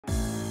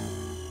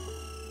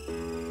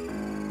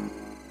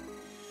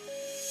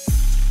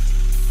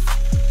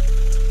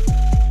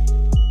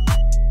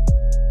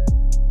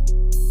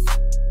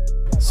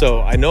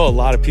So I know a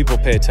lot of people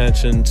pay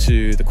attention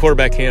to the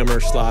quarterback hammer,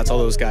 slots, all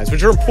those guys,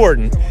 which are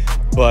important,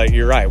 but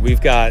you're right. We've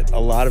got a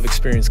lot of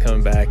experience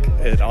coming back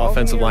at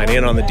offensive line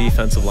and on the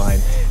defensive line,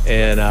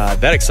 and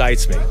that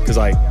excites me because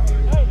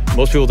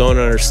most people don't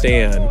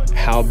understand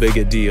how big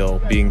a deal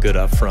being good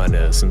up front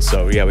is. And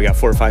so, yeah, we got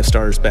 4 or 5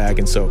 starters back,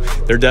 and so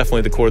they're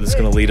definitely the core that's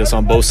going to lead us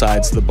on both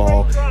sides of the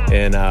ball,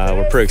 and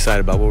we're pretty excited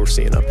about what we're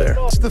seeing up there.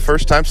 It's the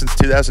first time since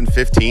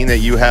 2015 that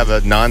you have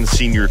a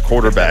non-senior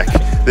quarterback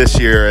this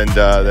year, and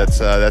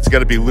that's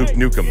going to be Luke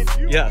Newcomb.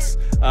 Yes,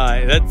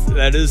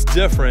 that is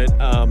different,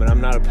 and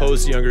I'm not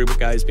opposed to younger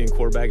guys being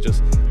quarterback.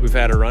 Just we've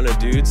had a run of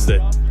dudes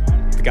that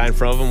the guy in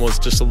front of them was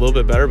just a little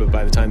bit better, but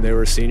by the time they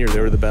were a senior, they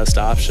were the best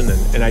option.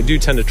 And I do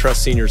tend to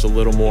trust seniors a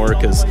little more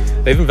because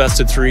they've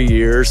invested 3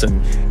 years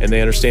and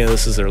they understand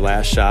this is their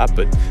last shot.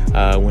 But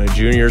when a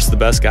junior is the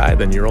best guy,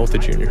 then you roll with the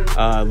junior.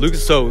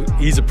 Lucas, so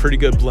he's a pretty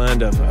good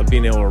blend of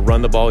being able to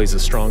run the ball. He's a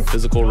strong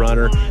physical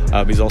runner,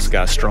 but he's also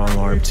got a strong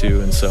arm too.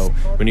 And so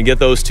when you get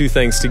those two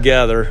things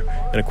together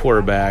in a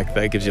quarterback,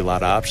 that gives you a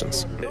lot of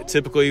options.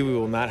 Typically, we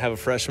will not have a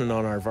freshman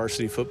on our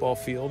varsity football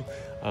field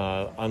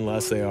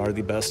unless they are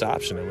the best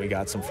option. And we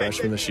got some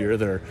freshmen this year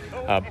that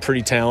are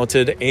pretty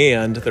talented,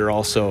 and they're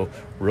also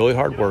really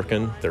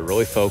hardworking. They're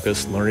really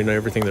focused, learning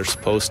everything they're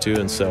supposed to.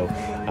 And so,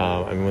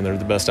 when they're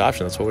the best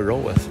option, that's what we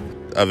roll with.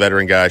 A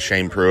veteran guy,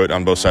 Shane Pruitt,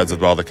 on both sides of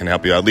the ball that can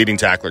help you out. Leading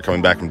tackler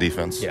coming back from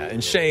defense. Yeah,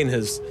 and Shane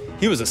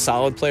he was a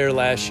solid player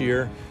last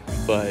year,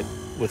 but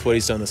with what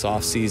he's done this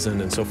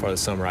offseason and so far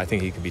this summer, I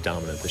think he could be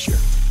dominant this year.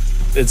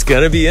 It's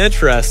going to be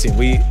interesting.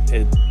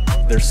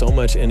 There's so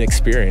much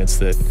inexperience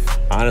that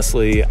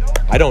honestly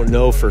I don't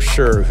know for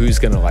sure who's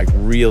going to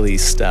really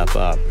step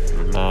up,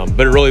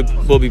 but it really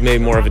will be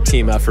made more of a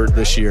team effort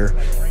this year.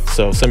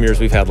 So some years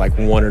we've had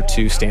 1 or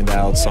 2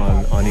 standouts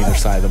on either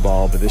side of the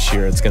ball, but this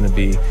year it's going to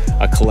be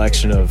a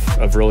collection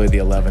of really the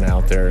 11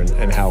 out there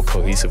and how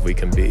cohesive we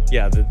can be.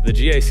 Yeah, the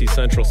GAC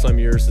Central some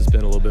years has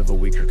been a little bit of a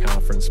weaker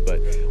conference, but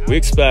we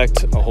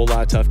expect a whole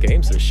lot of tough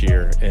games this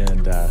year,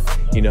 and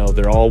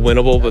they're all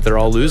winnable, but they're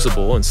all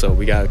losable, and so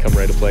we got to come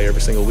ready to play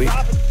every single week.